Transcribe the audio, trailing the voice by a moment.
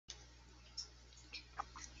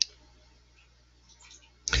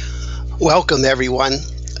Welcome, everyone.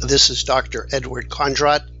 This is Dr. Edward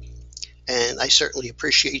Kondrot, and I certainly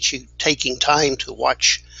appreciate you taking time to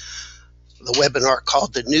watch the webinar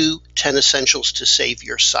called The New 10 Essentials to Save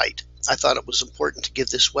Your Sight. I thought it was important to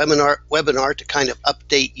give this webinar to kind of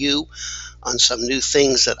update you on some new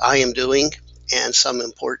things that I am doing and some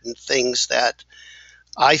important things that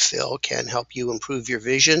I feel can help you improve your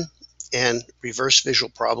vision and reverse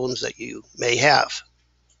visual problems that you may have.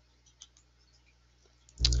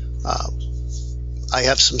 I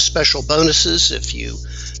have some special bonuses. If you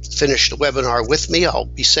finish the webinar with me, I'll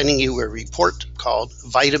be sending you a report called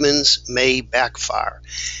Vitamins May Backfire.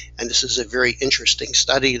 And this is a very interesting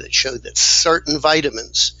study that showed that certain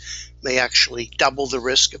vitamins may actually double the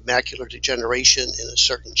risk of macular degeneration in a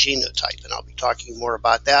certain genotype. And I'll be talking more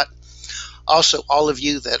about that. Also, all of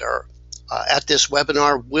you that are at this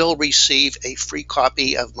webinar will receive a free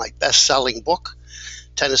copy of my best-selling book,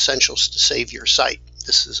 10 Essentials to Save Your Sight.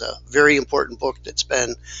 This is a very important book that's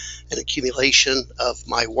been an accumulation of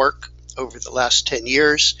my work over the last 10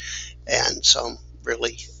 years, and so I'm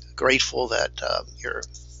really grateful that you're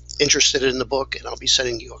interested in the book, and I'll be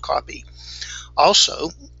sending you a copy. Also,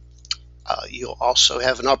 you'll also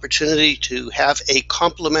have an opportunity to have a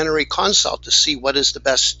complimentary consult to see what is the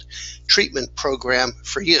best treatment program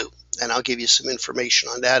for you, and I'll give you some information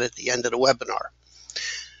on that at the end of the webinar.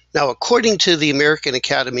 Now, according to the American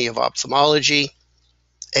Academy of Ophthalmology,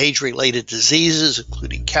 age-related diseases,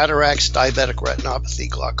 including cataracts, diabetic retinopathy,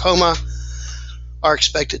 glaucoma, are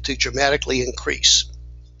expected to dramatically increase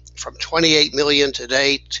from 28 million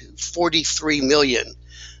today to 43 million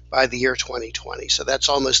by the year 2020. So that's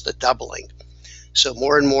almost a doubling. So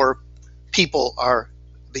more and more people are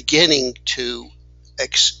beginning to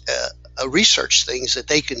research things that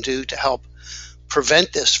they can do to help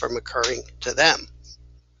prevent this from occurring to them.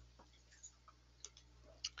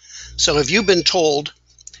 So have you been told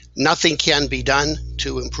nothing can be done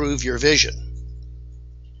to improve your vision?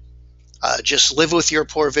 Just live with your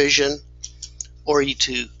poor vision, or you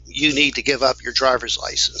need to give up your driver's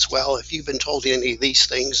license. Well, if you've been told any of these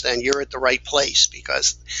things, then you're at the right place,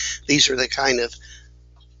 because these are the kind of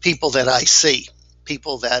people that I see.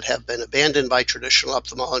 People that have been abandoned by traditional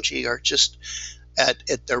ophthalmology are just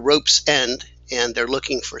at their rope's end, and they're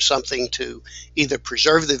looking for something to either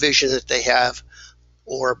preserve the vision that they have,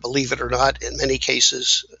 or, believe it or not, in many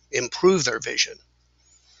cases, improve their vision.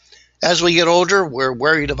 As we get older, we're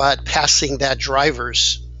worried about passing that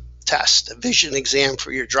driver's test, a vision exam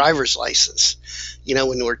for your driver's license. You know,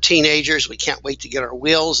 when we're teenagers, we can't wait to get our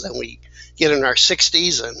wheels, then we get in our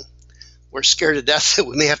 60s and we're scared to death that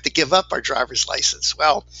we may have to give up our driver's license.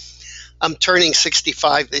 Well, I'm turning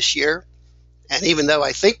 65 this year, and even though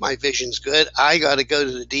I think my vision's good, I got to go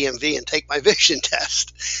to the DMV and take my vision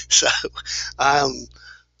test. So I'm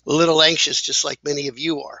a little anxious, just like many of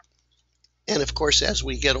you are. And of course, as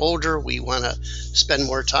we get older, we want to spend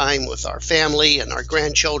more time with our family and our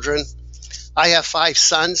grandchildren. I have 5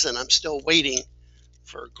 sons, and I'm still waiting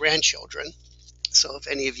for grandchildren. So if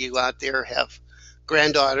any of you out there have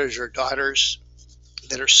granddaughters or daughters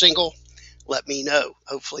that are single, let me know.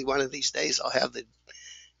 Hopefully one of these days I'll have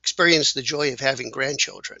experience the joy of having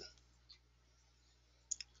grandchildren.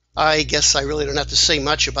 I guess I really don't have to say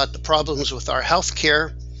much about the problems with our health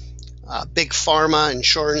care. Big pharma,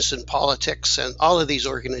 insurance, and politics, and all of these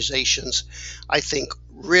organizations, I think,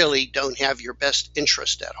 really don't have your best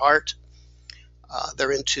interest at heart.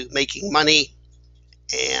 They're into making money,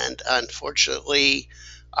 and unfortunately,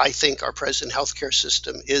 I think our present healthcare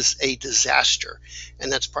system is a disaster,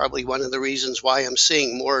 and that's probably one of the reasons why I'm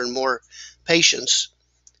seeing more and more patients.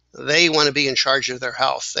 They want to be in charge of their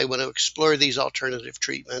health. They want to explore these alternative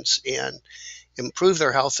treatments and improve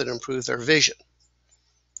their health and improve their vision.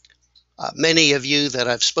 Many of you that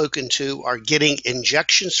I've spoken to are getting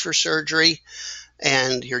injections for surgery,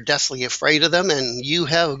 and you're deathly afraid of them, and you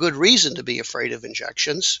have a good reason to be afraid of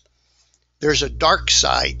injections. There's a dark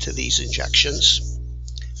side to these injections,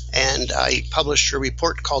 and I published a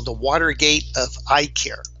report called The Watergate of Eye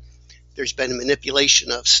Care. There's been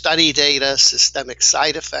manipulation of study data, systemic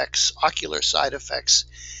side effects, ocular side effects,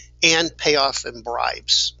 and payoff and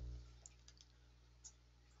bribes.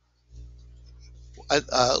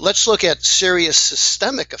 Let's look at serious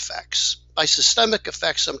systemic effects. By systemic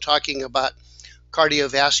effects, I'm talking about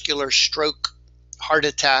cardiovascular, stroke, heart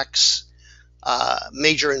attacks,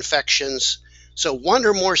 major infections. So one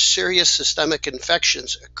or more serious systemic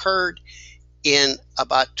infections occurred in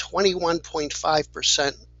about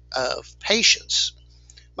 21.5% of patients.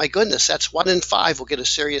 My goodness, that's 1 in 5 will get a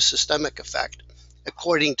serious systemic effect,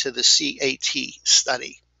 according to the CAT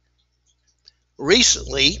study.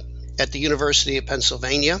 Recently, at the University of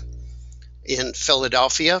Pennsylvania in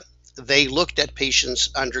Philadelphia, they looked at patients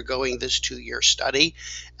undergoing this 2-year study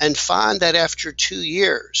and found that after 2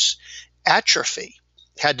 years, atrophy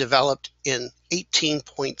had developed in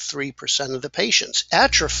 18.3% of the patients.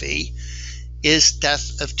 Atrophy is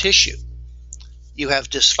death of tissue. You have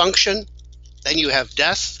dysfunction, then you have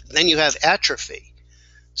death, then you have atrophy.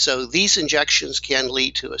 So these injections can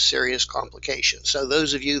lead to a serious complication. So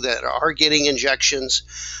those of you that are getting injections,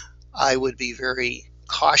 I would be very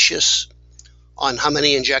cautious on how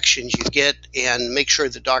many injections you get and make sure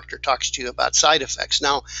the doctor talks to you about side effects.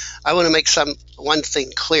 Now, I want to make one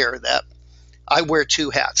thing clear, that I wear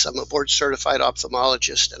 2 hats. I'm a board certified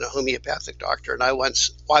ophthalmologist and a homeopathic doctor, and I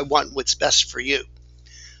want what's best for you.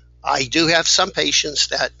 I do have some patients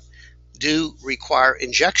that do require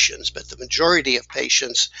injections, but the majority of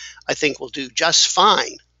patients I think will do just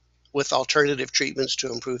fine with alternative treatments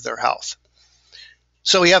to improve their health.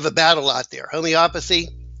 So we have a battle out there, homeopathy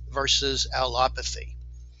versus allopathy.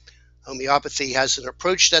 Homeopathy has an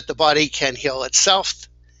approach that the body can heal itself.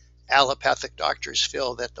 Allopathic doctors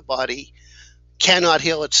feel that the body cannot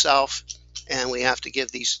heal itself, and we have to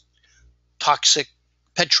give these toxic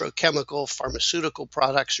petrochemical pharmaceutical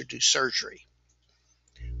products or do surgery.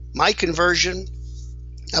 My conversion,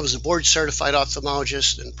 I was a board certified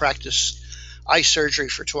ophthalmologist and practiced eye surgery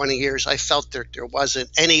for 20 years. I felt that there wasn't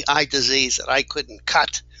any eye disease that I couldn't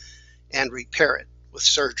cut and repair it with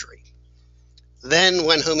surgery. Then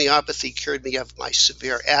when homeopathy cured me of my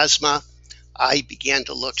severe asthma, I began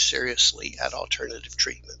to look seriously at alternative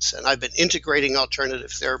treatments. And I've been integrating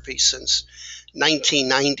alternative therapy since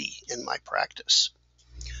 1990 in my practice.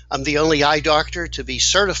 I'm the only eye doctor to be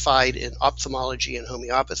certified in ophthalmology and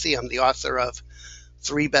homeopathy. I'm the author of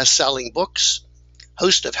 3 best-selling books,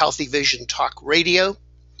 host of Healthy Vision Talk Radio.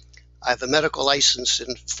 I have a medical license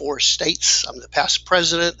in 4 states. I'm the past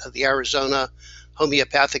president of the Arizona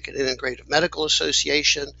Homeopathic and Integrative Medical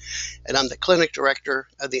Association, and I'm the clinic director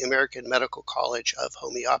of the American Medical College of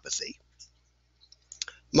Homeopathy.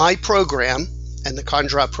 My program, and the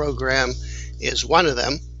Kondrot program is one of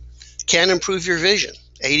them, can improve your vision.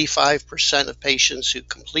 85% of patients who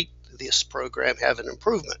complete this program have an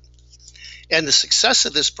improvement. And the success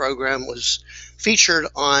of this program was featured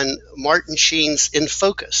on Martin Sheen's In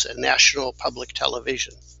Focus, a national public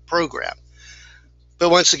television program.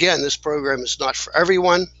 But once again, this program is not for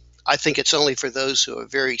everyone. I think it's only for those who are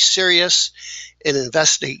very serious in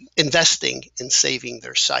investing in saving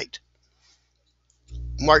their sight.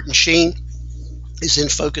 Martin Sheen, his In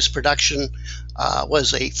Focus production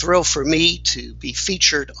was a thrill for me to be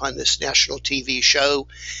featured on this national TV show.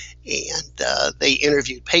 And they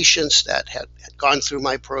interviewed patients that had gone through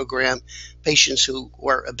my program, patients who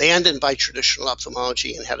were abandoned by traditional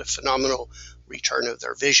ophthalmology and had a phenomenal return of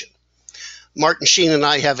their vision. Martin Sheen and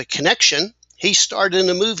I have a connection. He starred in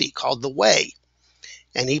a movie called The Way,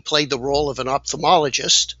 and he played the role of an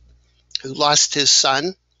ophthalmologist who lost his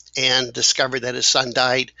son and discovered that his son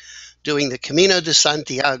died doing the Camino de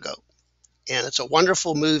Santiago. And it's a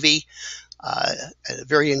wonderful movie, a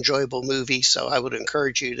very enjoyable movie, so I would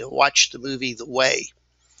encourage you to watch the movie The Way.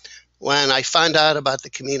 When I found out about the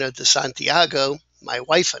Camino de Santiago, my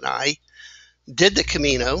wife and I did the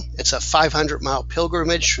Camino. It's a 500-mile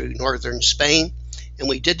pilgrimage through northern Spain, and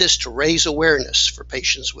we did this to raise awareness for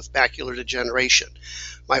patients with macular degeneration.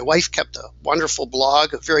 My wife kept a wonderful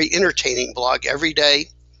blog, a very entertaining blog every day,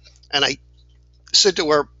 and I said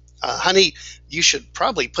to her, honey, you should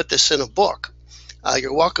probably put this in a book.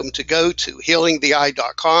 You're welcome to go to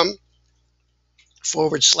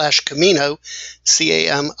healingtheeye.com/Camino,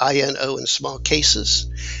 C-A-M-I-N-O in small cases,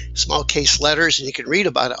 small case letters, and you can read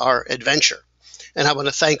about our adventure. And I want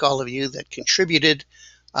to thank all of you that contributed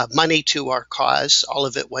money to our cause. All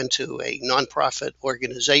of it went to a nonprofit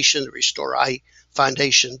organization, the Restore Eye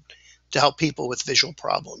Foundation, to help people with visual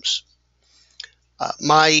problems.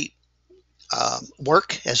 My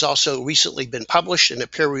work has also recently been published in a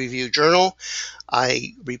peer-reviewed journal.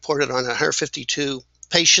 I reported on 152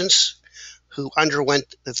 patients who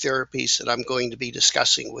underwent the therapies that I'm going to be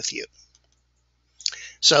discussing with you.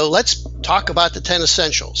 So let's talk about the 10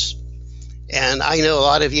 essentials. And I know a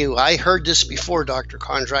lot of you, I heard this before, Dr.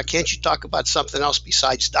 Kondrot, can't you talk about something else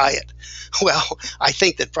besides diet? Well, I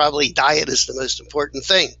think that probably diet is the most important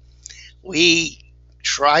thing. We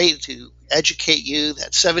try to educate you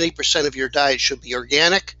that 70% of your diet should be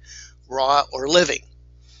organic, raw, or living.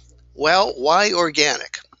 Well, why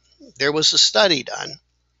organic? There was a study done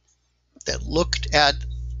that looked at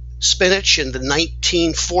spinach in the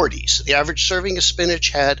 1940s. The average serving of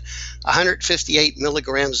spinach had 158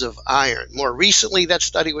 milligrams of iron. More recently, that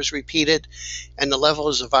study was repeated, and the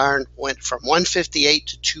levels of iron went from 158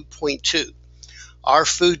 to 2.2. Our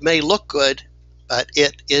food may look good, but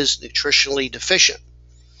it is nutritionally deficient.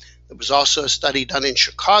 There was also a study done in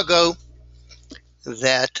Chicago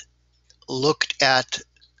that looked at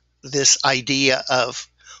this idea of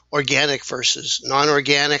organic versus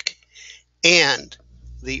non-organic, and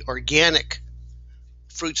the organic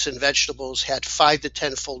fruits and vegetables had 5 to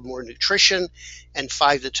 10-fold more nutrition and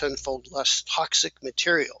 5 to 10-fold less toxic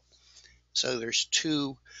material. So there's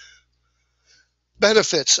two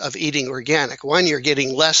benefits of eating organic. One, you're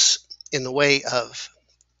getting less in the way of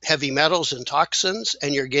heavy metals and toxins,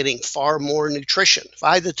 and you're getting far more nutrition,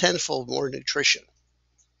 5 to 10-fold more nutrition.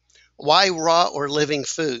 Why raw or living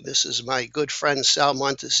food? This is my good friend Sal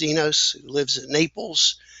Montesinos, who lives in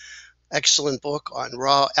Naples. Excellent book on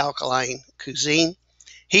raw alkaline cuisine.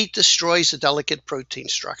 Heat destroys the delicate protein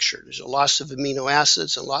structure. There's a loss of amino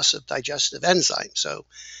acids and loss of digestive enzymes. So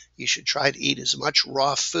you should try to eat as much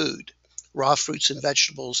raw food, raw fruits and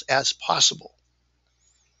vegetables as possible.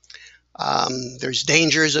 There's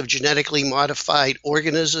dangers of genetically modified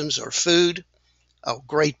organisms or food. A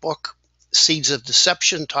great book, Seeds of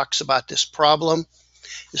Deception, talks about this problem.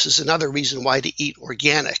 This is another reason why to eat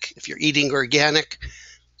organic. If you're eating organic,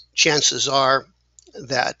 chances are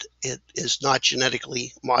that it is not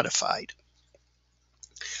genetically modified.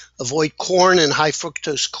 Avoid corn and high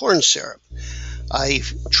fructose corn syrup.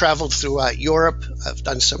 I've traveled throughout Europe. I've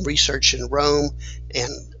done some research in Rome,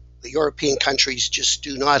 and the European countries just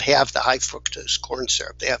do not have the high fructose corn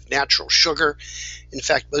syrup. They have natural sugar. In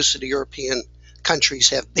fact, most of the European countries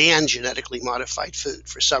have banned genetically modified food.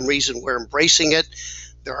 For some reason, we're embracing it.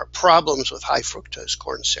 There are problems with high fructose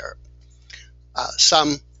corn syrup.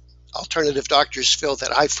 Some alternative doctors feel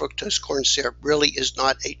that high fructose corn syrup really is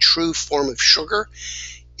not a true form of sugar.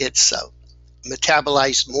 It's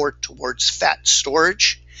metabolized more towards fat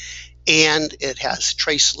storage, and it has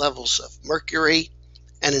trace levels of mercury.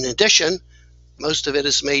 And in addition, most of it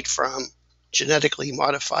is made from genetically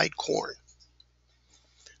modified corn.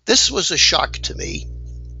 This was a shock to me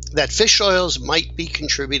that fish oils might be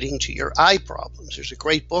contributing to your eye problems. There's a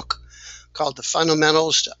great book called The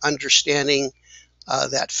Fundamentals to Understanding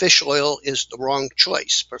that fish oil is the wrong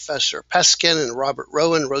choice. Professor Peskin and Robert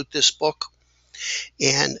Rowan wrote this book,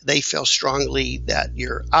 and they feel strongly that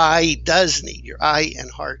your eye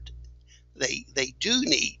and heart, they do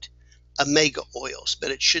need omega oils,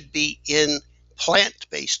 but it should be in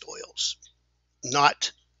plant-based oils,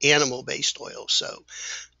 not animal-based oils. So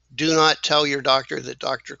do not tell your doctor that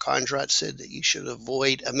Dr. Kondrot said that you should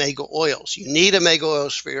avoid omega oils. You need omega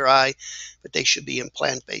oils for your eye, but they should be in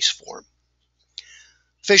plant-based form.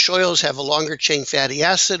 Fish oils have a longer chain fatty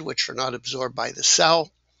acid, which are not absorbed by the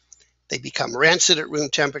cell. They become rancid at room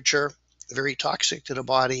temperature, very toxic to the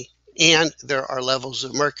body, and there are levels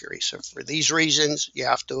of mercury. So for these reasons, you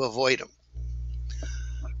have to avoid them.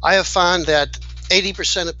 I have found that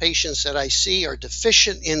 80% of patients that I see are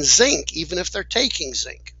deficient in zinc, even if they're taking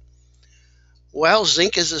zinc. Well,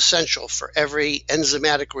 zinc is essential for every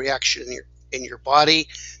enzymatic reaction in your body.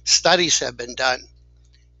 Studies have been done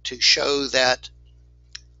to show that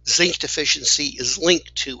zinc deficiency is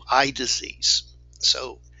linked to eye disease.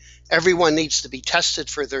 So everyone needs to be tested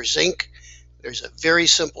for their zinc. There's a very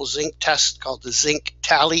simple zinc test called the zinc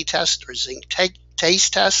tally test or zinc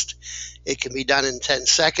taste test. It can be done in 10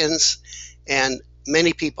 seconds. And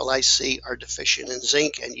many people I see are deficient in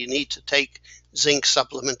zinc, and you need to take zinc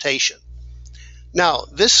supplementation. Now,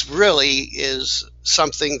 this really is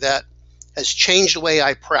something that has changed the way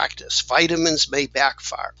I practice. Vitamins may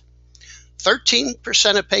backfire.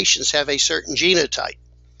 13% of patients have a certain genotype,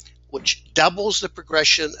 which doubles the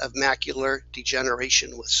progression of macular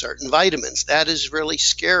degeneration with certain vitamins. That is really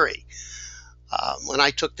scary. When I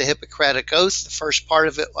took the Hippocratic Oath, the first part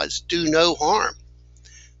of it was do no harm.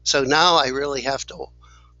 So now I really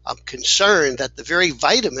I'm concerned that the very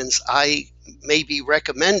vitamins I may be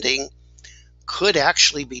recommending could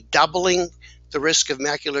actually be doubling the risk of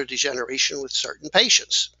macular degeneration with certain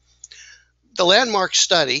patients. The landmark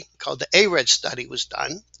study called the ARED study was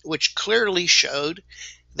done, which clearly showed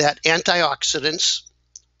that antioxidants,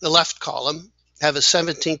 the left column, have a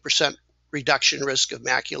 17% reduction risk of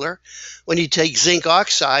macular. When you take zinc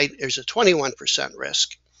oxide, there's a 21%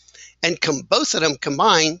 risk. And both of them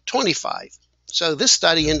combined, 25. So this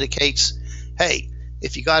study indicates, hey,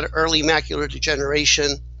 if you got early macular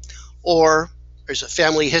degeneration or there's a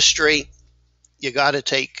family history, you got to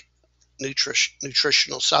take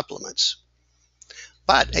nutritional supplements.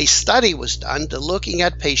 But a study was done to looking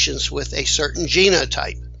at patients with a certain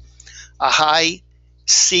genotype, a high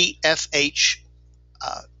CFH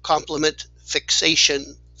complement fixation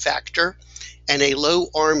factor, and a low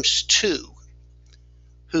ARMS2,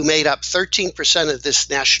 who made up 13% of this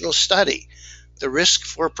national study. the risk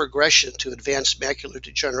for progression to advanced macular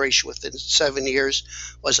degeneration within 7 years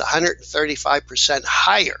was 135%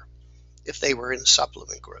 higher if they were in the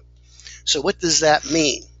supplement group. So what does that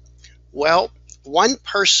mean? Well, one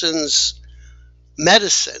person's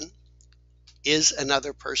medicine is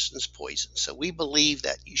another person's poison. So we believe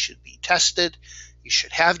that you should be tested, you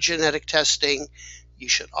should have genetic testing, you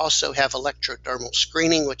should also have electrodermal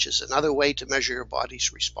screening, which is another way to measure your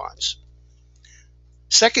body's response.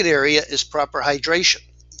 Second area is proper hydration.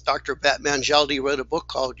 Dr. Batman Jaldi wrote a book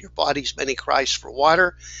called Your Body's Many Cries for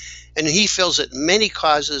Water, and he feels that many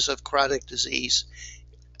causes of chronic disease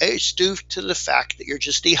is due to the fact that you're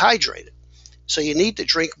just dehydrated. So you need to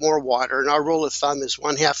drink more water, and our rule of thumb is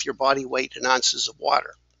 1/2 your body weight in ounces of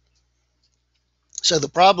water. So the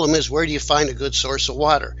problem is, where do you find a good source of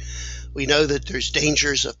water? We know that there's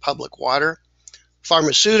dangers of public water.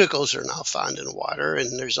 Pharmaceuticals are now found in water,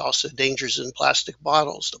 and there's also dangers in plastic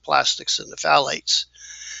bottles, the plastics and the phthalates.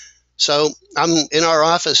 So in our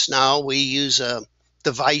office now, we use a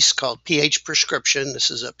device called pH prescription.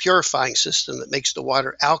 This is a purifying system that makes the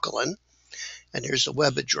water alkaline. And here's the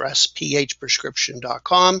web address,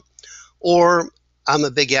 phprescription.com. Or I'm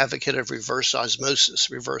a big advocate of reverse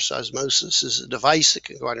osmosis. Reverse osmosis is a device that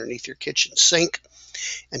can go underneath your kitchen sink.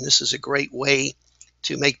 And this is a great way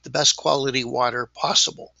to make the best quality water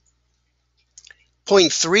possible.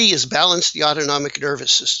 Point 3 is balance the autonomic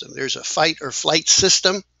nervous system. There's a fight or flight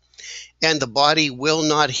system, and the body will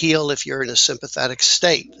not heal if you're in a sympathetic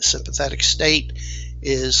state. The sympathetic state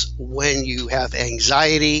is when you have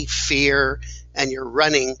anxiety, fear, and you're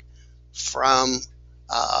running from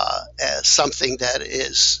something that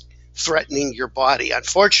is threatening your body.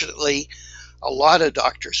 Unfortunately, a lot of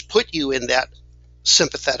doctors put you in that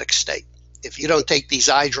sympathetic state. If you don't take these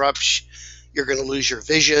eye drops, you're going to lose your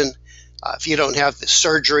vision. If you don't have the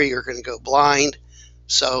surgery, you're going to go blind.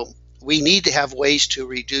 So we need to have ways to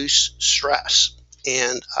reduce stress.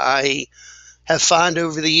 And I have found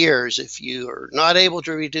over the years, if you are not able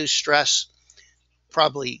to reduce stress,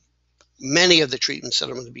 probably many of the treatments that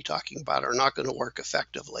I'm going to be talking about are not going to work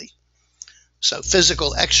effectively. So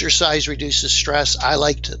physical exercise reduces stress. I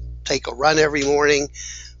like to take a run every morning,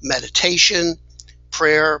 meditation,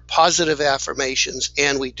 prayer, positive affirmations,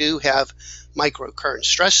 and we do have microcurrent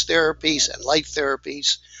stress therapies and light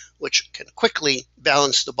therapies, which can quickly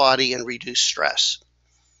balance the body and reduce stress.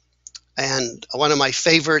 And one of my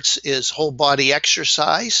favorites is whole body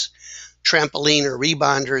exercise. Trampoline or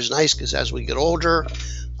rebounder is nice because as we get older,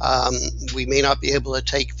 we may not be able to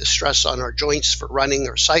take the stress on our joints for running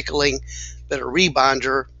or cycling, but a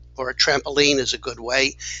rebounder or a trampoline is a good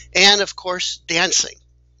way. And of course, dancing.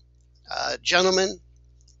 Gentlemen,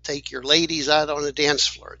 take your ladies out on a dance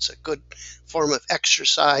floor. It's a good form of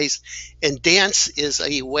exercise, and dance is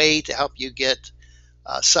a way to help you get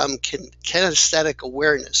some kinesthetic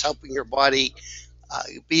awareness, helping your body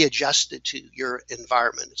be adjusted to your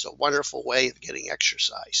environment. It's a wonderful way of getting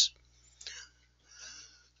exercise.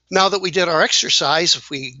 Now that we did our exercise,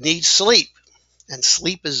 we need sleep, and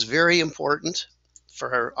sleep is very important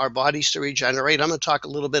for our bodies to regenerate. I'm going to talk a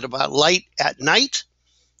little bit about light at night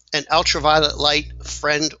and ultraviolet light,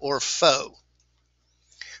 friend or foe.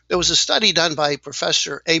 There was a study done by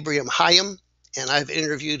Professor Abraham Hayam, and I've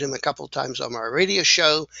interviewed him a couple of times on my radio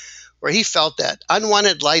show, where he felt that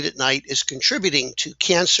unwanted light at night is contributing to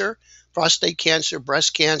cancer, prostate cancer,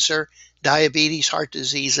 breast cancer, diabetes, heart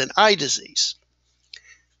disease, and eye disease.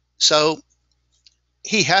 So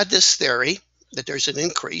he had this theory that there's an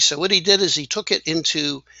increase. So what he did is he took it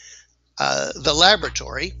into the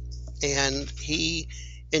laboratory, and he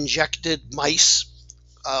injected mice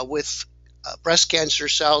with breast cancer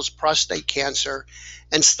cells, prostate cancer,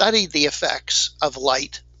 and studied the effects of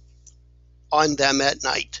light on them at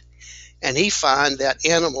night. And he found that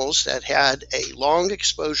animals that had a long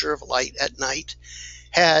exposure of light at night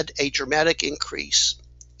had a dramatic increase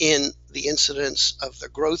in the incidence of the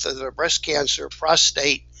growth of their breast cancer,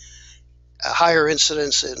 prostate, a higher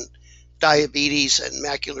incidence in diabetes and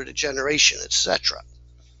macular degeneration, etc.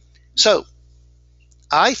 So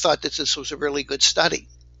I thought that this was a really good study.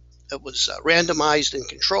 It was randomized and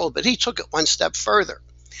controlled, but he took it one step further.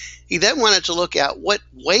 He then wanted to look at what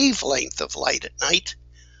wavelength of light at night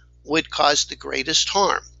would cause the greatest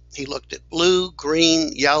harm. He looked at blue,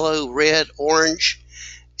 green, yellow, red, orange,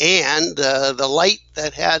 and the light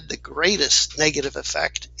that had the greatest negative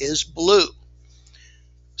effect is blue.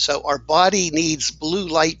 So our body needs blue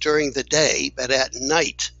light during the day, but at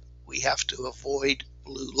night we have to avoid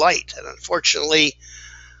blue light. And unfortunately,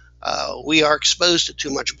 we are exposed to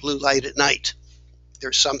too much blue light at night.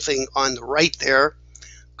 There's something on the right there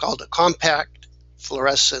called a compact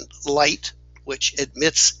fluorescent light, which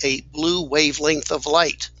emits a blue wavelength of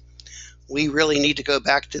light. We really need to go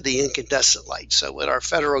back to the incandescent light. So what our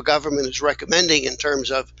federal government is recommending in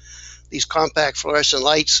terms of these compact fluorescent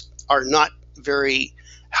lights are not very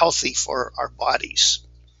healthy for our bodies.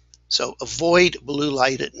 So avoid blue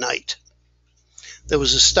light at night. There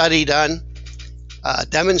was a study done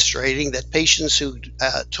demonstrating that patients who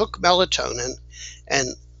took melatonin and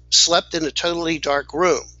slept in a totally dark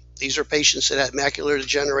room, these are patients that had macular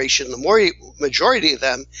degeneration, the majority of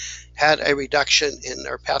them had a reduction in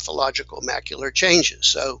their pathological macular changes.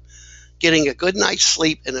 So getting a good night's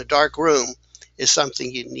sleep in a dark room is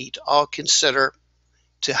something you need to all consider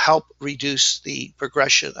to help reduce the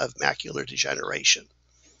progression of macular degeneration.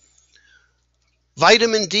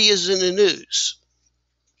 Vitamin D is in the news.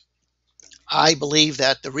 I believe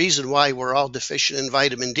that the reason why we're all deficient in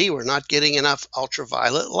vitamin D, we're not getting enough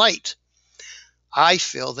ultraviolet light. I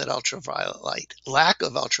feel that ultraviolet light, lack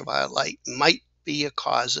of ultraviolet light, might be a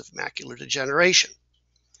cause of macular degeneration.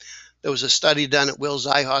 There was a study done at Wills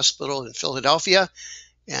Eye Hospital in Philadelphia,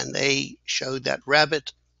 and they showed that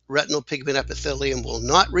rabbit retinal pigment epithelium will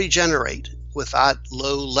not regenerate without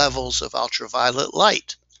low levels of ultraviolet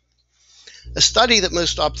light. A study that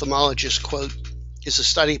most ophthalmologists quote is a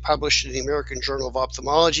study published in the American Journal of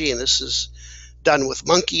Ophthalmology, and this is done with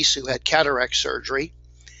monkeys who had cataract surgery.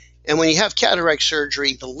 And when you have cataract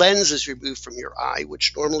surgery, the lens is removed from your eye,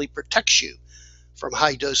 which normally protects you from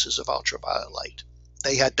high doses of ultraviolet light.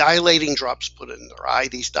 They had dilating drops put in their eye.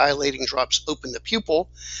 These dilating drops open the pupil,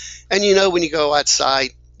 and you know when you go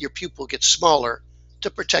outside, your pupil gets smaller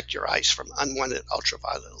to protect your eyes from unwanted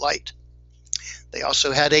ultraviolet light. They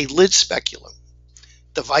also had a lid speculum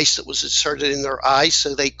device that was inserted in their eye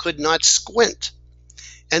so they could not squint,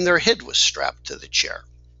 and their head was strapped to the chair.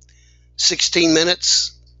 16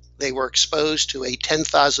 minutes, they were exposed to a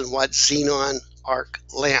 10,000 watt xenon arc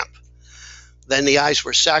lamp. Then the eyes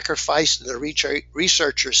were sacrificed, and the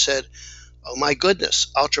researchers said, oh my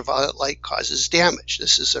goodness, ultraviolet light causes damage.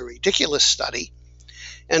 This is a ridiculous study.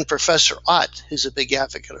 And Professor Ott, who's a big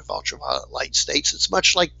advocate of ultraviolet light, states it's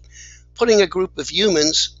much like putting a group of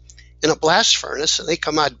humans in a blast furnace and they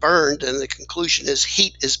come out burned, and the conclusion is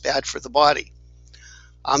heat is bad for the body.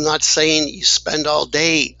 I'm not saying you spend all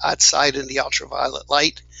day outside in the ultraviolet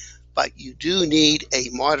light, but you do need a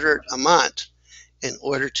moderate amount in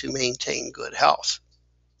order to maintain good health.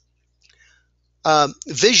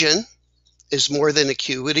 Vision is more than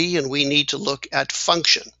acuity, and we need to look at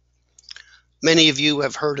function. Many of you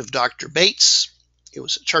have heard of Dr. Bates. He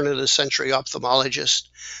was a turn-of-the-century ophthalmologist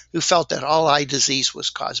who felt that all eye disease was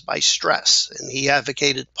caused by stress, and he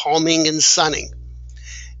advocated palming and sunning.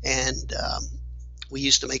 And we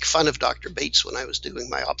used to make fun of Dr. Bates when I was doing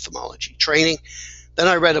my ophthalmology training. Then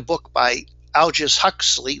I read a book by Aldous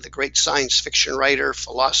Huxley, the great science fiction writer,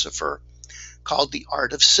 philosopher, called The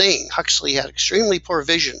Art of Seeing. Huxley had extremely poor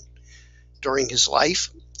vision during his life,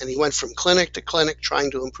 and he went from clinic to clinic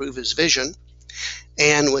trying to improve his vision.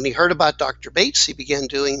 And when he heard about Dr. Bates, he began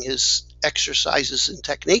doing his exercises and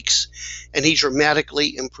techniques, and he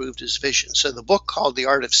dramatically improved his vision. So the book called The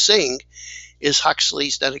Art of Seeing is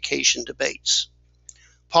Huxley's dedication to Bates.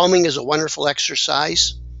 Palming is a wonderful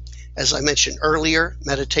exercise. As I mentioned earlier,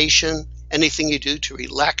 meditation, anything you do to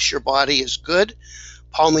relax your body is good.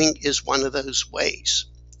 Palming is one of those ways.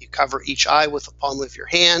 You cover each eye with the palm of your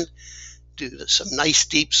hand, do some nice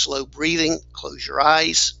deep slow breathing, close your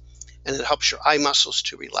eyes, and it helps your eye muscles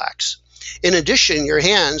to relax. In addition, your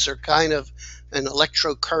hands are kind of an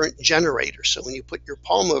electrocurrent generator. So when you put your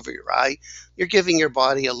palm over your eye, you're giving your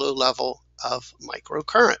body a low level of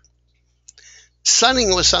microcurrent.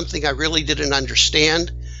 Sunning was something I really didn't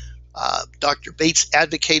understand. Dr. Bates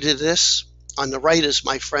advocated this. On the right is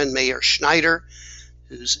my friend Mayor Schneider,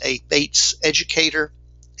 who's a Bates educator,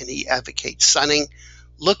 and he advocates sunning,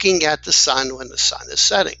 looking at the sun when the sun is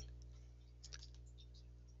setting.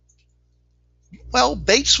 Well,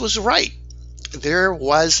 Bates was right. There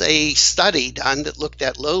was a study done that looked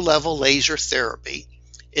at low-level laser therapy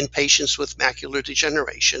in patients with macular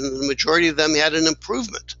degeneration, and the majority of them had an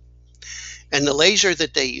improvement. And the laser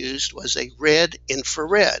that they used was a red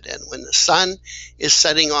infrared, and when the sun is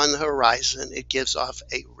setting on the horizon, it gives off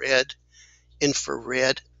a red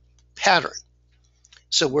infrared pattern.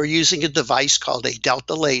 So we're using a device called a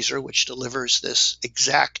delta laser, which delivers this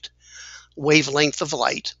exact wavelength of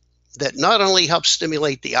light that not only helps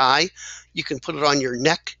stimulate the eye, you can put it on your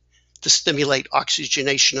neck to stimulate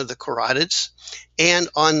oxygenation of the carotids, and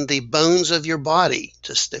on the bones of your body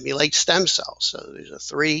to stimulate stem cells. So there's a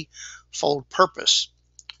threefold purpose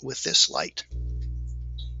with this light.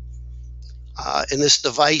 And this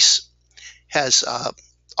device has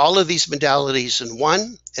all of these modalities in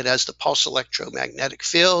one. It has the pulse electromagnetic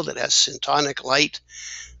field. It has syntonic light.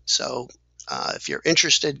 So if you're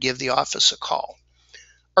interested, give the office a call.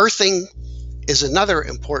 Earthing is another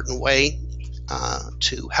important way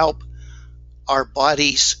to help our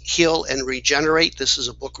bodies heal and regenerate. This is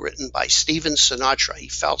a book written by Stephen Sinatra. He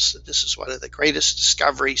felt that this is one of the greatest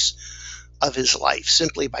discoveries of his life.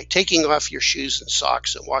 Simply by taking off your shoes and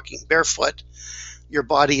socks and walking barefoot, your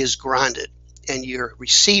body is grounded and you're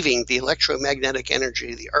receiving the electromagnetic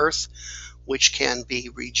energy of the earth, which can be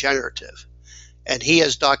regenerative. And he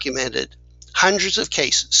has documented hundreds of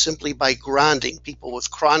cases simply by grounding people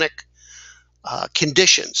with chronic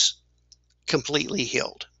conditions completely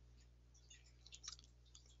healed.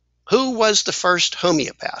 Who was the first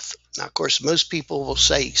homeopath? Now, of course, most people will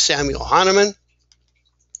say Samuel Hahnemann,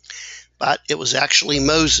 but it was actually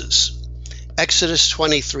Moses. Exodus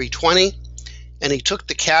 23:20, and he took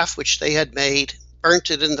the calf which they had made,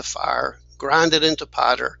 burnt it in the fire, ground it into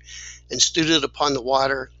powder, and stewed it upon the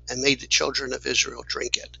water, and made the children of Israel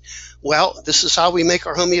drink it. Well, this is how we make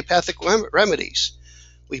our homeopathic remedies.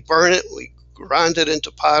 We burn it, we grind it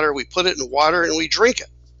into powder, we put it in water, and we drink it.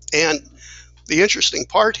 And the interesting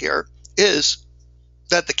part here is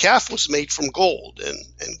that the calf was made from gold,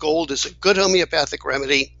 and gold is a good homeopathic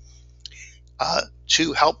remedy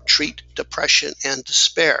to help treat depression and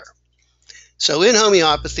despair. So in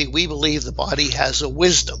homeopathy, we believe the body has a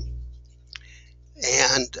wisdom,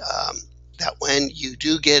 and that when you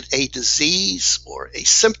do get a disease or a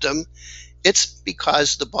symptom, it's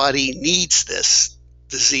because the body needs this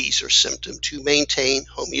disease or symptom to maintain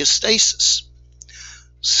homeostasis.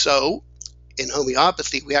 So in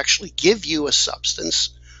homeopathy, we actually give you a substance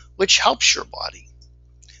which helps your body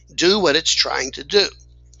do what it's trying to do.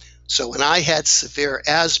 So when I had severe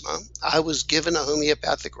asthma, I was given a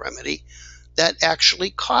homeopathic remedy that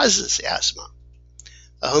actually causes asthma.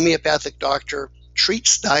 A homeopathic doctor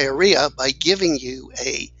treats diarrhea by giving you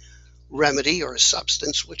a remedy or a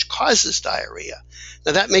substance which causes diarrhea.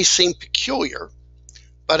 Now that may seem peculiar,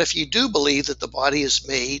 but if you do believe that the body is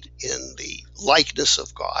made in the likeness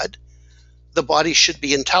of God, the body should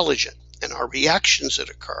be intelligent, and our reactions that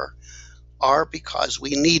occur are because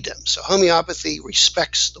we need them. So homeopathy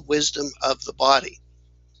respects the wisdom of the body.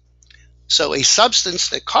 So a substance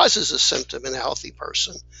that causes a symptom in a healthy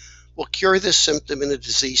person will cure this symptom in a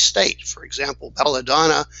diseased state. For example,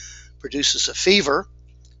 belladonna produces a fever,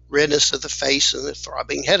 redness of the face, and a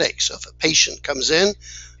throbbing headache. So if a patient comes in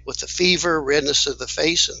with a fever, redness of the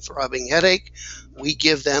face, and throbbing headache, we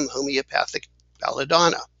give them homeopathic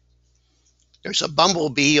belladonna. There's a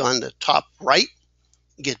bumblebee on the top right.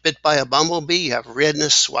 You get bit by a bumblebee, you have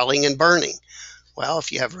redness, swelling, and burning. Well,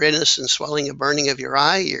 if you have redness and swelling and burning of your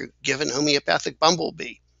eye, you're given homeopathic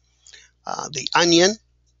bumblebee. The onion,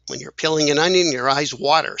 when you're peeling an onion, your eyes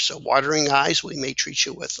water. So watering eyes, we may treat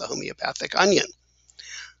you with a homeopathic onion.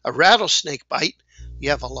 A rattlesnake bite, you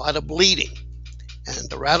have a lot of bleeding. And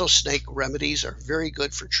the rattlesnake remedies are very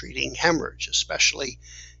good for treating hemorrhage, especially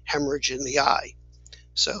hemorrhage in the eye.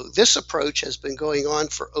 So this approach has been going on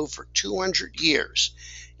for over 200 years,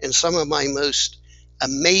 and some of my most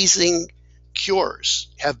amazing cures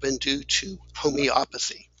have been due to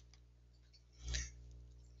homeopathy.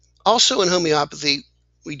 Also in homeopathy,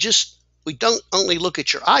 we don't only look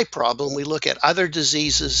at your eye problem, we look at other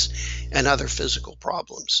diseases and other physical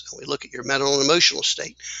problems. And we look at your mental and emotional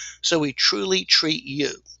state. So we truly treat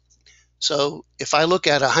you. So if I look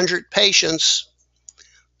at 100 patients,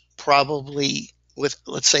 probably with,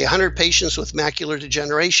 let's say, 100 patients with macular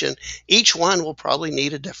degeneration, each one will probably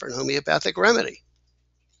need a different homeopathic remedy.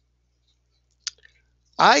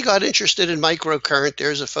 I got interested in microcurrent.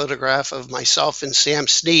 There's a photograph of myself and Sam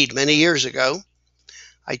Sneed many years ago.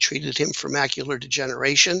 I treated him for macular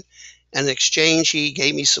degeneration, and in exchange, he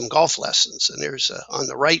gave me some golf lessons. And there's on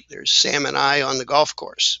the right, there's Sam and I on the golf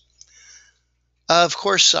course. Of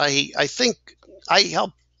course, I think I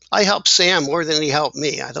helped Sam more than he helped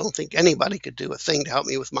me. I don't think anybody could do a thing to help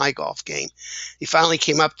me with my golf game. He finally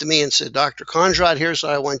came up to me and said, "Dr. Kondrot, here's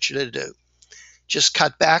what I want you to do. Just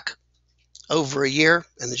cut back over a year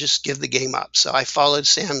and just give the game up." So I followed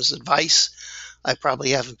Sam's advice. I probably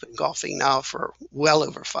haven't been golfing now for well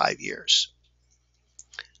over 5 years.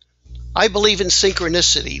 I believe in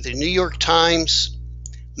synchronicity. The New York Times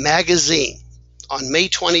magazine on May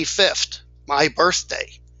 25th, my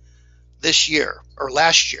birthday, this year or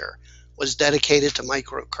last year, was dedicated to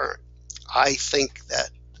microcurrent. I think that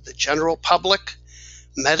the general public,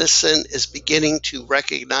 medicine is beginning to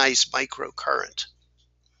recognize microcurrent.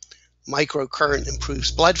 Microcurrent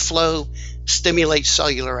improves blood flow, stimulates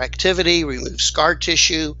cellular activity, removes scar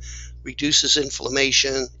tissue, reduces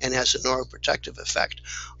inflammation, and has a neuroprotective effect.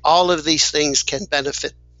 All of these things can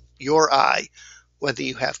benefit your eye, whether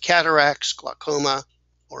you have cataracts, glaucoma,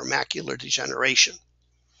 or macular degeneration.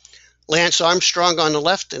 Lance Armstrong on the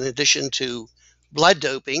left, in addition to blood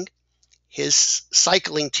doping, his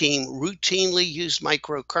cycling team routinely used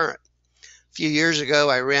microcurrent. A few years ago,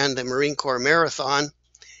 I ran the Marine Corps Marathon,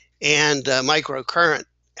 and microcurrent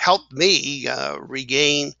helped me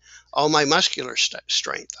regain all my muscular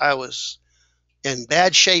strength. I was in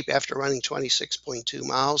bad shape after running 26.2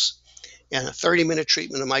 miles, and a 30-minute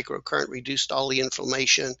treatment of microcurrent reduced all the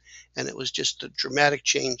inflammation, and it was just a dramatic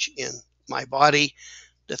change in my body.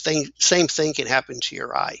 Same thing can happen to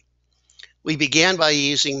your eye. We began by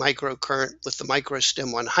using microcurrent with the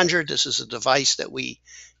MicroStim 100. This is a device that we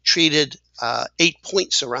treated 8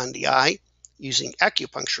 points around the eye using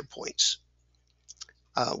acupuncture points.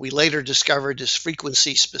 We later discovered this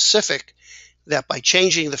frequency specific, that by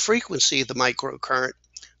changing the frequency of the microcurrent,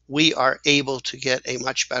 we are able to get a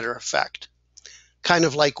much better effect. Kind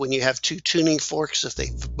of like when you have two tuning forks, if they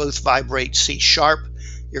both vibrate C sharp,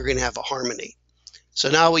 you're going to have a harmony. So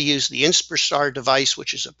now we use the Inspirastar device,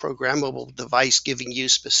 which is a programmable device giving you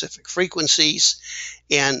specific frequencies.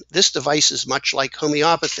 And this device is much like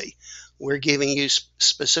homeopathy. We're giving you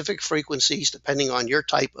specific frequencies depending on your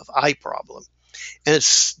type of eye problem. And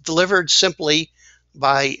it's delivered simply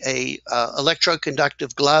by a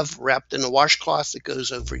electroconductive glove wrapped in a washcloth that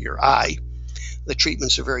goes over your eye. The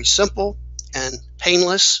treatments are very simple and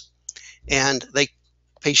painless, and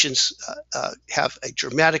patients have a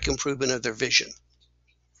dramatic improvement of their vision.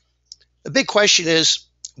 The big question is,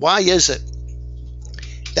 why is it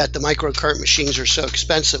that the microcurrent machines are so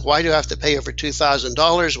expensive? Why do I have to pay over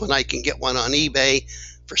 $2,000 when I can get one on eBay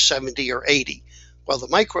for $70 or $80? Well, the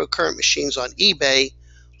microcurrent machines on eBay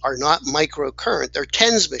are not microcurrent, they're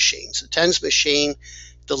TENS machines. A TENS machine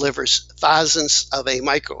delivers thousands of a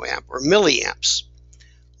microamp or milliamps.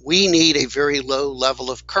 We need a very low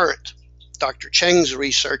level of current. Dr. Cheng's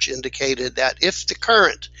research indicated that if the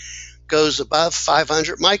current goes above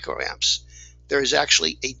 500 microamps, there is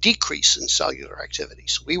actually a decrease in cellular activity.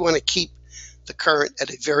 So we want to keep the current at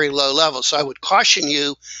a very low level. So I would caution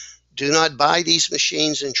you, do not buy these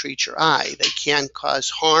machines and treat your eye. They can cause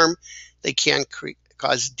harm. They can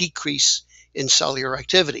cause decrease in cellular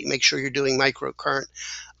activity. Make sure you're doing microcurrent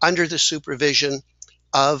under the supervision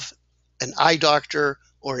of an eye doctor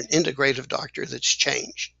or an integrative doctor that's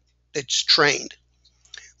trained.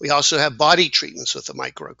 We also have body treatments with the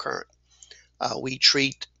microcurrent. We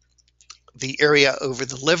treat the area over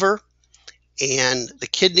the liver and the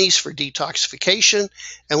kidneys for detoxification,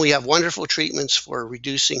 and we have wonderful treatments for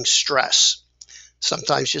reducing stress.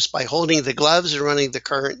 Sometimes just by holding the gloves and running the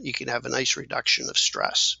current, you can have a nice reduction of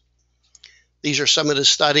stress. These are some of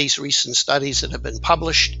the recent studies that have been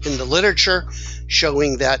published in the literature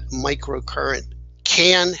showing that microcurrent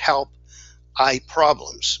can help eye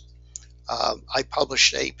problems. I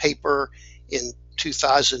published a paper in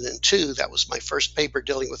 2002. That was my first paper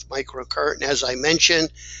dealing with microcurrent. And as I mentioned,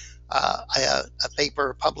 a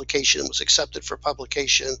paper publication was accepted for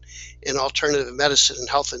publication in Alternative Medicine and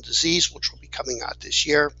Health and Disease, which will be coming out this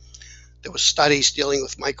year. There was studies dealing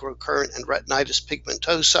with microcurrent and retinitis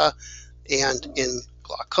pigmentosa and in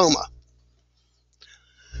glaucoma.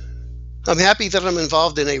 I'm happy that I'm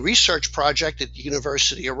involved in a research project at the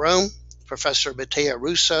University of Rome. Professor Matteo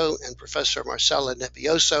Russo and Professor Marcella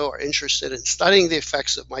Nebbioso are interested in studying the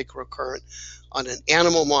effects of microcurrent on an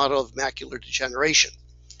animal model of macular degeneration.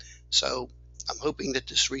 So I'm hoping that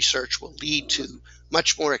this research will lead to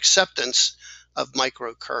much more acceptance of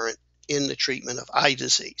microcurrent in the treatment of eye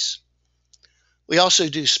disease. We also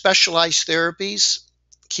do specialized therapies,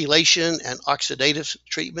 chelation and oxidative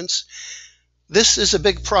treatments. This is a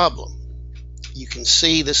big problem. You can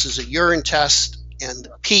see this is a urine test, and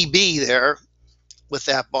PB there with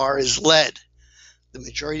that bar is lead. The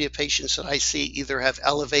majority of patients that I see either have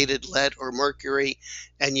elevated lead or mercury,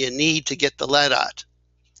 and you need to get the lead out.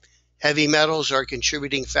 Heavy metals are a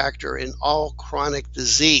contributing factor in all chronic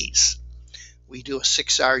disease. We do a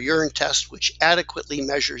 6-hour urine test which adequately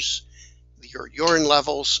measures your urine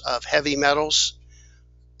levels of heavy metals,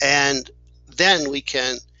 and then we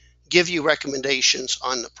can give you recommendations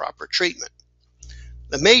on the proper treatment.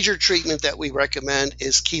 The major treatment that we recommend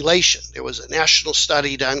is chelation. There was a national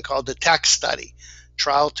study done called the TAC study,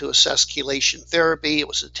 Trial to Assess Chelation Therapy. It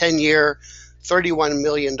was a 10-year, $31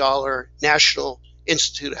 million National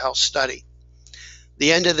Institute of Health study.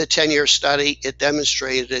 The end of the 10-year study, it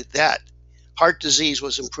demonstrated that heart disease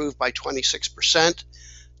was improved by 26%,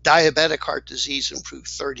 diabetic heart disease improved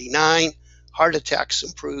 39%, heart attacks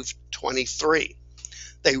improved 23%.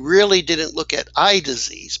 They really didn't look at eye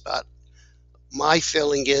disease, but my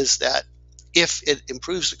feeling is that if it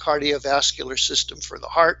improves the cardiovascular system for the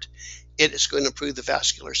heart, it is going to improve the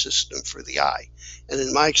vascular system for the eye. And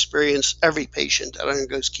in my experience, every patient that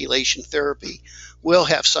undergoes chelation therapy will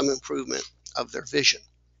have some improvement of their vision.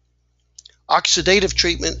 Oxidative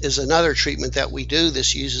treatment is another treatment that we do.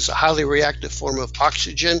 This uses a highly reactive form of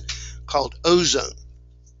oxygen called ozone.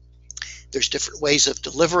 There's different ways of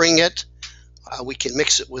delivering it. We can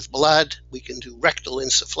mix it with blood. We can do rectal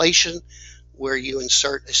insufflation, where you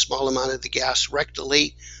insert a small amount of the gas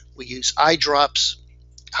rectally. We use eye drops,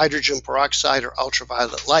 hydrogen peroxide, or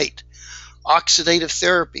ultraviolet light. Oxidative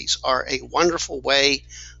therapies are a wonderful way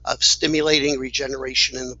of stimulating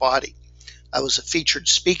regeneration in the body. I was a featured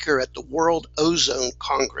speaker at the World Ozone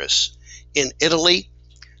Congress in Italy.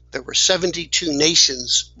 There were 72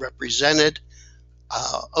 nations represented.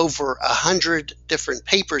 Over 100 different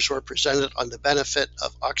papers were presented on the benefit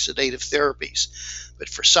of oxidative therapies. But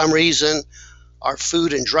for some reason, our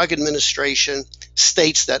Food and Drug Administration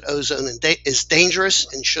states that ozone is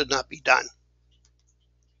dangerous and should not be done.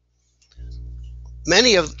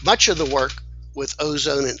 Much of the work with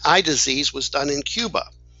ozone and eye disease was done in Cuba.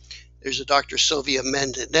 There's a Dr. Sylvia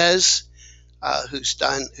Mendez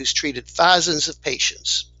who's treated thousands of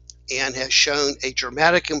patients and has shown a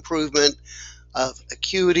dramatic improvement of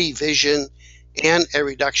acuity, vision, and a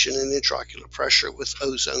reduction in intraocular pressure with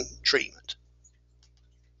ozone treatment.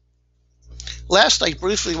 Last, I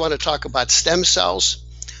briefly want to talk about stem cells.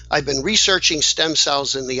 I've been researching stem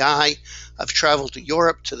cells in the eye. I've traveled to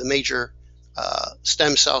Europe to the major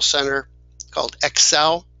stem cell center called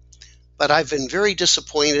Excel, but I've been very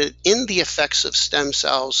disappointed in the effects of stem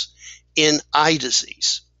cells in eye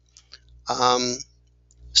disease.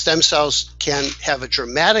 Stem cells can have a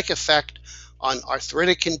dramatic effect on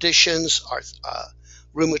arthritic conditions,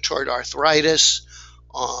 rheumatoid arthritis,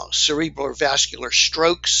 cerebral vascular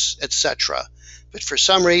strokes, etc. But for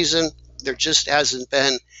some reason, there just hasn't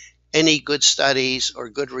been any good studies or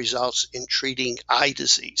good results in treating eye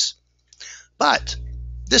disease. But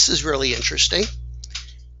this is really interesting,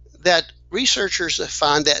 that researchers have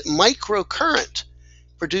found that microcurrent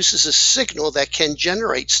produces a signal that can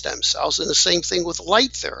generate stem cells, and the same thing with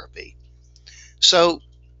light therapy. So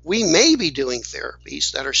we may be doing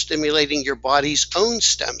therapies that are stimulating your body's own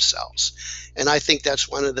stem cells. And I think that's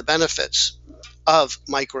one of the benefits of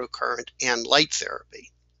microcurrent and light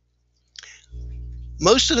therapy.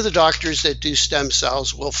 Most of the doctors that do stem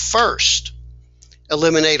cells will first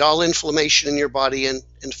eliminate all inflammation in your body and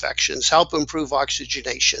infections, help improve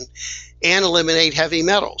oxygenation, and eliminate heavy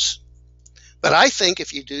metals. But I think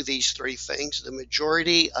if you do these three things, the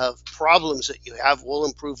majority of problems that you have will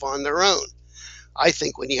improve on their own. I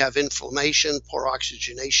think when you have inflammation, poor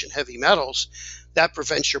oxygenation, heavy metals, that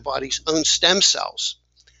prevents your body's own stem cells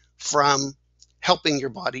from helping your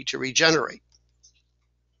body to regenerate.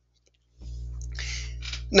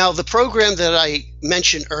 Now, the program that I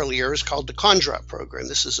mentioned earlier is called the Kondrot program.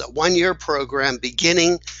 This is a one-year program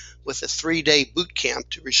beginning with a 3-day boot camp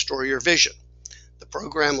to restore your vision. The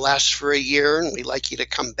program lasts for a year, and we'd like you to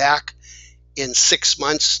come back in 6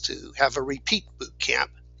 months to have a repeat boot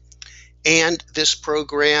camp. And this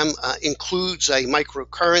program includes a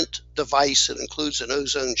microcurrent device. It includes an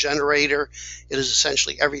ozone generator. It is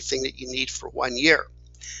essentially everything that you need for 1 year.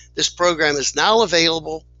 This program is now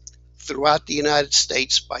available throughout the United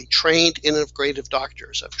States by trained integrative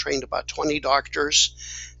doctors. I've trained about 20 doctors,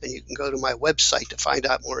 and you can go to my website to find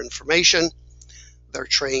out more information. They're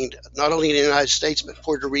trained not only in the United States, but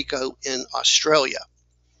Puerto Rico and Australia.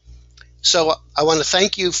 So I want to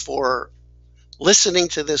thank you for listening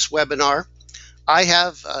to this webinar. I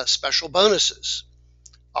have special bonuses.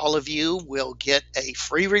 All of you will get a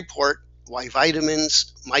free report, Why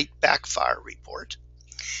Vitamins Might Backfire report.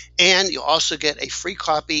 And you'll also get a free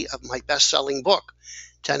copy of my best-selling book,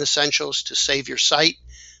 10 Essentials to Save Your Sight.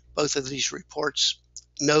 Both of these reports,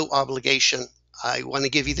 no obligation. I want to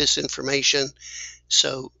give you this information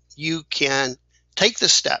so you can take the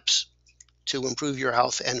steps to improve your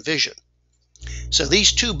health and vision. So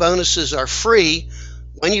these two bonuses are free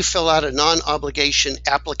when you fill out a non-obligation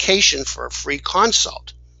application for a free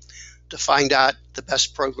consult to find out the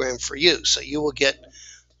best program for you. So you will get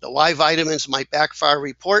the Why Vitamins Might Backfire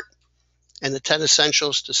report and the 10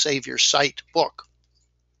 Essentials to Save Your Sight book.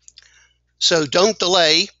 So don't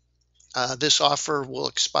delay. This offer will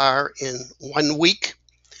expire in 1 week.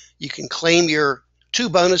 You can claim your two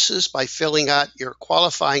bonuses by filling out your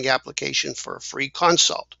qualifying application for a free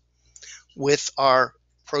consult with our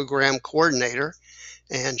program coordinator,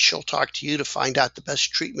 and she'll talk to you to find out the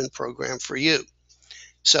best treatment program for you.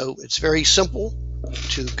 So it's very simple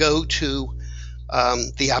to go to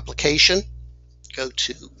the application, go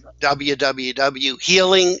to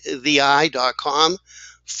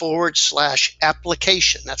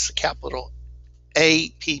www.healingtheye.com/application. That's the capital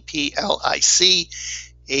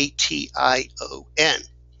APPLICATION.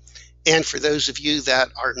 And for those of you that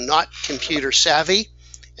are not computer savvy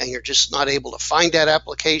and you're just not able to find that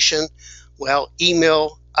application, well,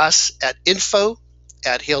 email us at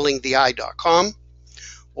info@healingtheye.com,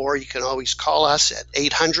 or you can always call us at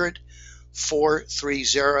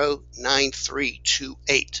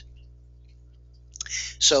 800-430-9328.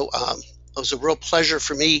 So it was a real pleasure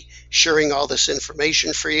for me sharing all this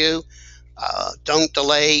information for you. Don't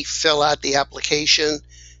delay, fill out the application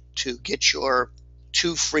to get your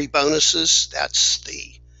 2 free bonuses. That's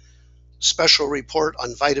the special report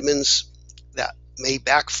on vitamins that may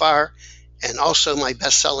backfire, and also my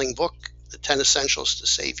best-selling book, The 10 Essentials to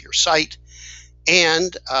Save Your Sight.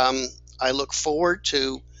 And I look forward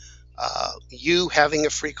to you having a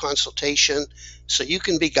free consultation so you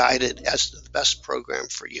can be guided as to the best program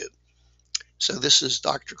for you. So this is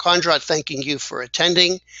Dr. Kondrot thanking you for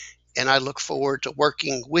attending, and I look forward to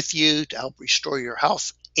working with you to help restore your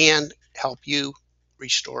health and help you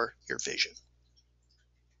restore your vision.